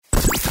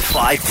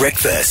5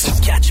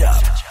 Breakfast. Catch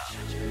up.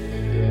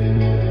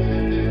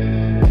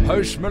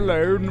 Post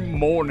Malone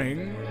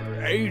morning,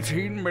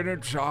 18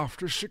 minutes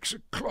after 6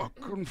 o'clock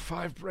on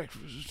 5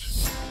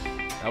 Breakfast.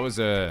 That was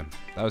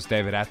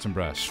David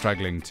Attenborough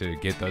struggling to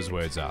get those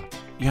words out.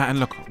 Yeah, and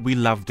look, we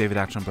love David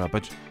Attenborough,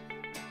 but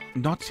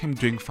not him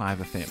doing 5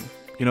 FM.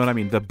 You know what I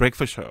mean? The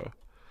breakfast show.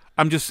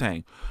 I'm just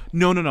saying.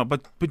 No,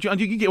 but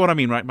you get what I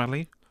mean, right,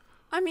 Marley?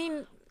 I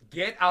mean...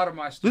 Get out of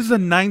my studio. This is a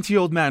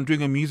 90-year-old man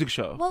doing a music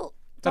show. Well,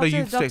 At a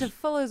youth Dr. station.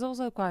 Phil is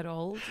also quite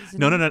old, isn't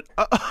No. he?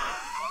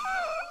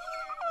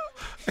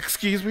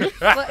 Excuse me?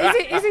 Well,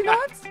 is he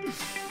not?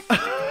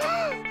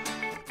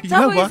 You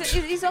know No, what?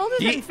 he's older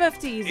than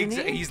 50, isn't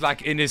he? He's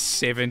like in his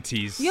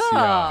 70s.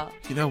 Yeah.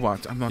 You know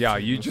what? I'm not. Yeah,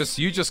 saying you this.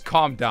 just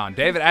calm down.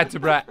 David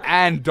Attenborough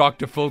and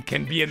Dr. Phil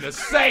can be in the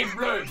same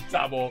room,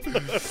 double.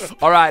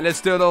 All right,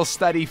 let's do a little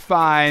study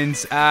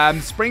finds.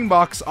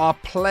 Springboks are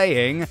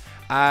playing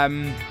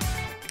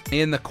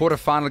in the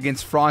quarterfinal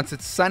against France.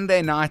 It's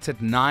Sunday night at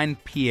 9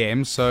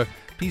 p.m. So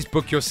please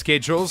book your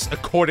schedules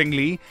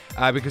accordingly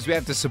because we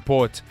have to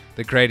support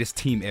the greatest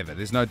team ever.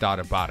 There's no doubt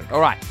about it. All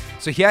right,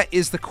 so here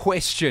is the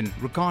question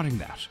regarding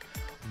that.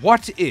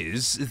 What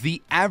is the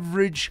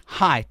average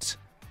height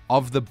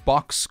of the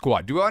Bok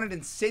Squad? Do we want it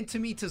in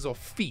centimeters or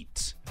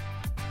feet?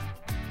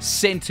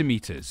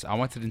 Centimeters. I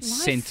want it in Why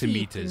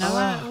centimeters. feet?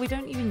 No, we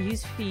don't even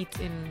use feet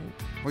in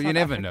Well, you South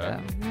never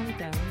Africa. know. No, we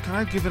don't. Can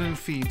I give it in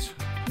feet?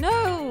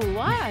 No,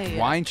 why?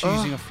 Why aren't you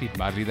using your feet,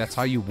 Madly? That's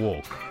how you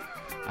walk.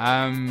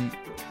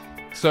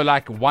 So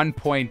like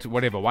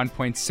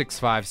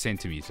 1.65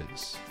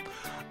 centimeters.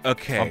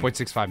 Okay.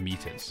 1.65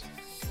 meters.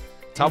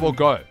 Tabo,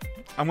 go.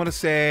 I'm going to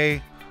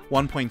say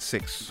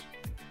 1.6.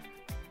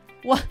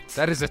 What?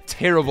 That is a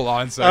terrible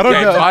answer. I don't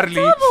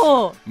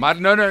know.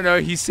 Marley,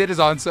 no. He said his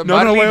answer. No,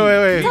 Marley,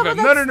 wait. leave Double, him.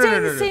 that's No.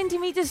 10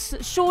 centimeters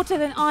shorter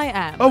than I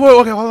am. Oh, wait,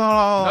 okay, hold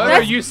on. No,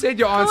 you said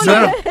your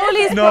answer.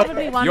 Fully is No.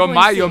 probably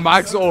 1.6. Your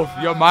mic's off.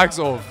 Your mic's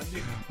off.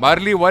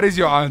 Marley, what is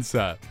your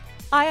answer?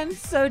 I am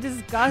so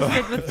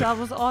disgusted with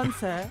Double's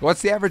answer.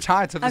 What's the average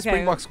height of the Okay.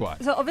 Springbok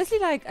squad? So obviously,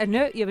 like, I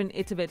know even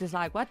Itabet is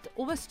like, what,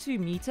 almost 2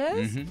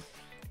 meters? Mhm.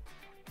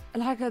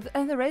 Like,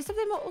 and the rest of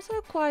them are also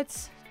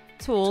quite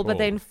tall, but Tall.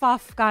 then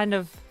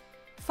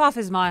Faf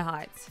is my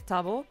height,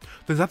 Double.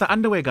 Is that the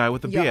underwear guy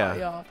with the beer?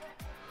 Yeah.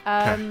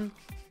 I'm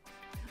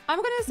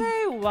going to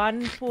say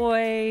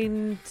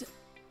 1.8.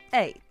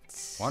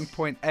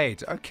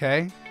 1.8.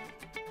 Okay.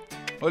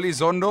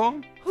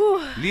 Olizondo,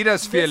 lead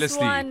us fearlessly,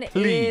 This one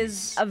please.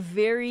 is a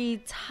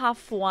very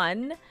tough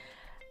one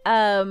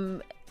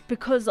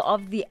because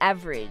of the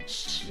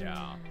average.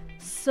 Yeah.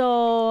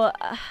 So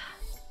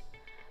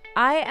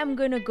I am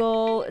going to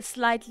go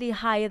slightly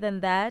higher than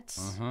that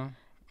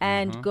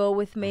and go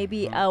with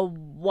maybe a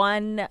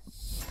 1.9.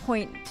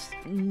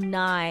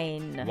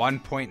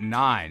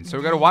 1.9. So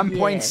we got a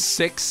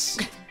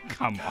 1.6.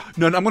 Come on.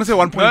 No, I'm going to say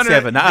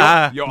 1.7.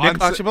 No. Your Nick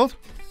answer- Archibald?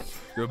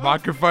 Your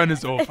microphone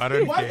is off. I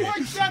don't care.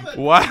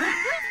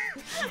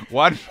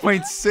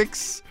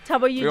 1.6.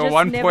 Tabo, you You're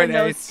just never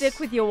know. 1.8. Stick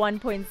with your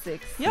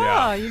 1.6.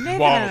 Yeah, you never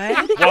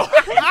Well, know.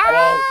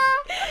 well,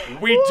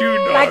 we do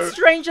know. Like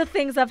stranger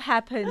things have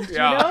happened,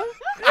 Yeah. you know?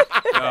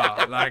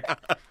 Yeah,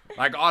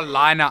 like our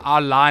line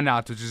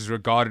out, which is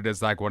regarded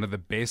as like one of the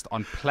best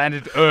on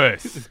planet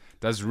Earth,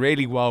 does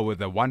really well with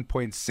the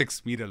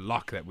 1.6 meter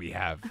lock that we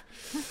have.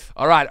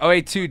 All right,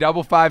 082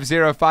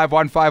 550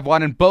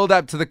 5151 and build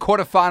up to the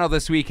quarterfinal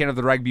this weekend of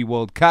the Rugby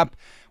World Cup.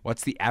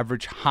 What's the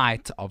average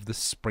height of the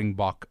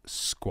Springbok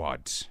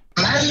squad?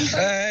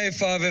 Hey,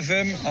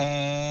 5FM.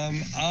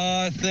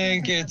 I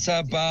think it's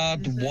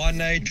about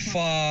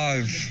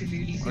 185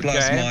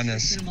 plus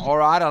minus. All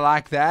right, I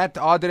like that.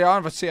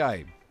 Adrian, what's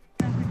say?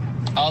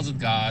 How's it,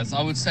 guys?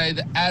 I would say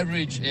the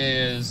average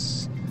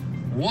is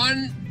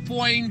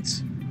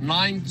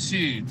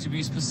 1.92 to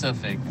be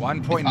specific.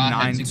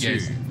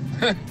 1.92.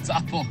 It's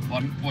up on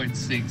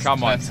 1.6.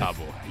 Come on,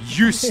 Tabo.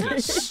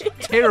 Useless.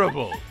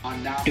 Terrible.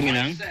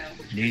 Duminang,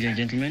 ladies and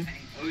gentlemen,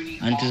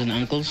 aunties and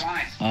uncles,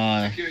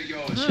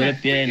 it's Philip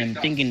here, and I'm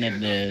thinking that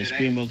the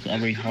Springboks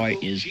average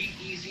height is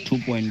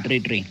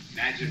 2.33.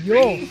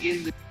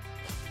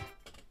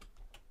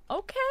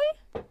 Okay.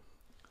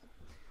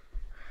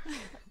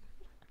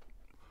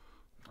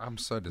 I'm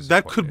so disappointed.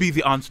 That could be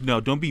the answer. No,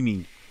 don't be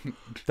mean.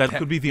 That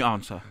could be the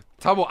answer.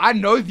 Tabo, I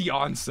know the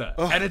answer,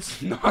 and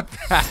it's not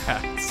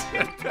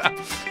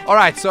that. All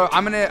right, so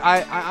I'm gonna,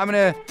 I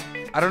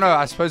don't know.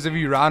 I suppose if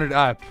you round it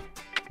up,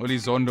 Uli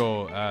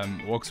Zondo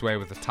walks away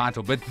with the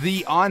title, but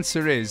the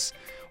answer is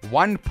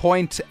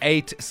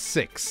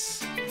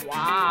 1.86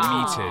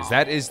 meters.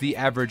 That is the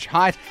average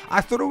height.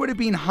 I thought it would have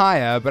been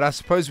higher, but I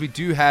suppose we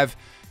do have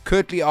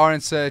Kurtley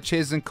Arendse,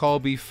 Cheslin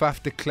Colby,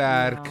 Faf de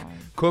Klerk,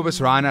 Kobus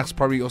Reinach's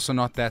probably also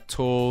not that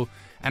tall,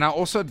 and I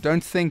also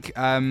don't think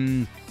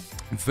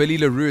Willie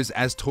LaRue is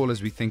as tall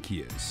as we think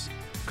he is.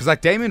 Because like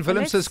Damien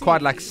Willems is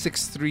quite like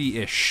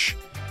 6'3"-ish.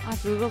 I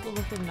googled all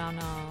of them now.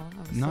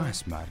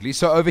 Nice, Marley.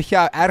 So over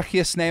here,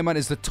 RG Snyman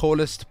is the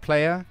tallest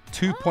player,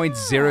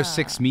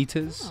 2.06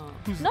 meters.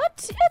 Not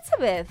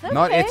Etzebeth. Okay.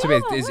 Not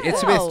Etzebeth. Oh, Is wow.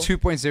 Etzebeth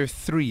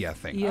 2.03, I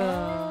think.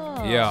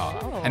 Yeah.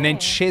 Yeah. And then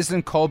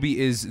Cheslin Colby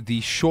is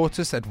the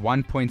shortest at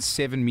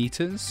 1.7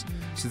 meters.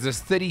 So there's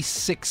a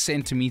 36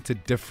 centimeter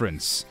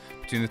difference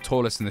between the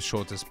tallest and the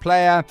shortest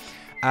player.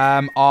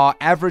 Our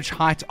average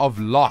height of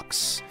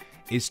locks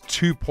is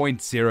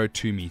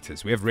 2.02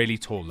 meters. We have really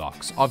tall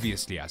locks.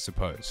 Obviously, I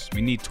suppose.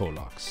 We need tall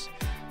locks.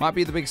 Might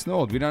be the biggest in the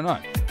world. We don't know.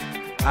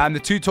 The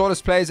two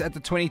tallest players at the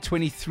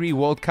 2023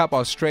 World Cup are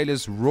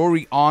Australia's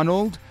Rory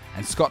Arnold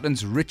and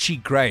Scotland's Richie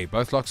Gray.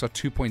 Both locks are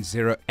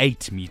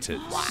 2.08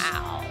 meters.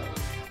 Wow.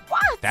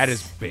 What? That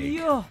is big.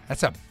 Yeah.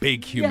 That's a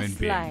big human Yes,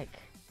 being. like.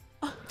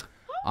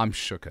 I'm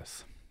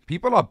shooketh.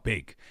 People are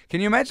big.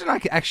 Can you imagine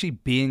like actually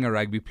being a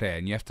rugby player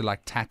and you have to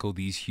like tackle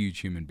these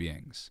huge human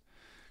beings?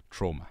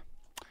 Trauma.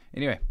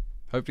 Anyway,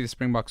 hopefully the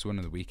Springboks win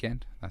on the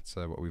weekend. That's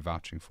what we're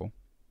vouching for.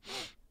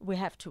 We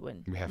have to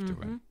win. We have to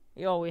win.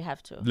 Yeah, we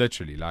have to.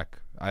 Literally, like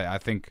I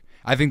think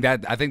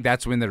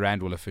that's when the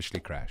rand will officially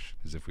crash,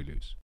 is if we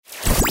lose.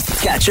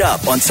 Catch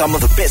up on some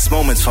of the best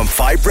moments from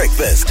 5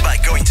 Breakfast by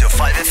going to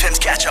 5FM's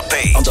catch-up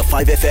page on the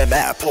 5FM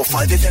app or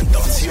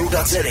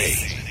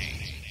 5FM.co.za.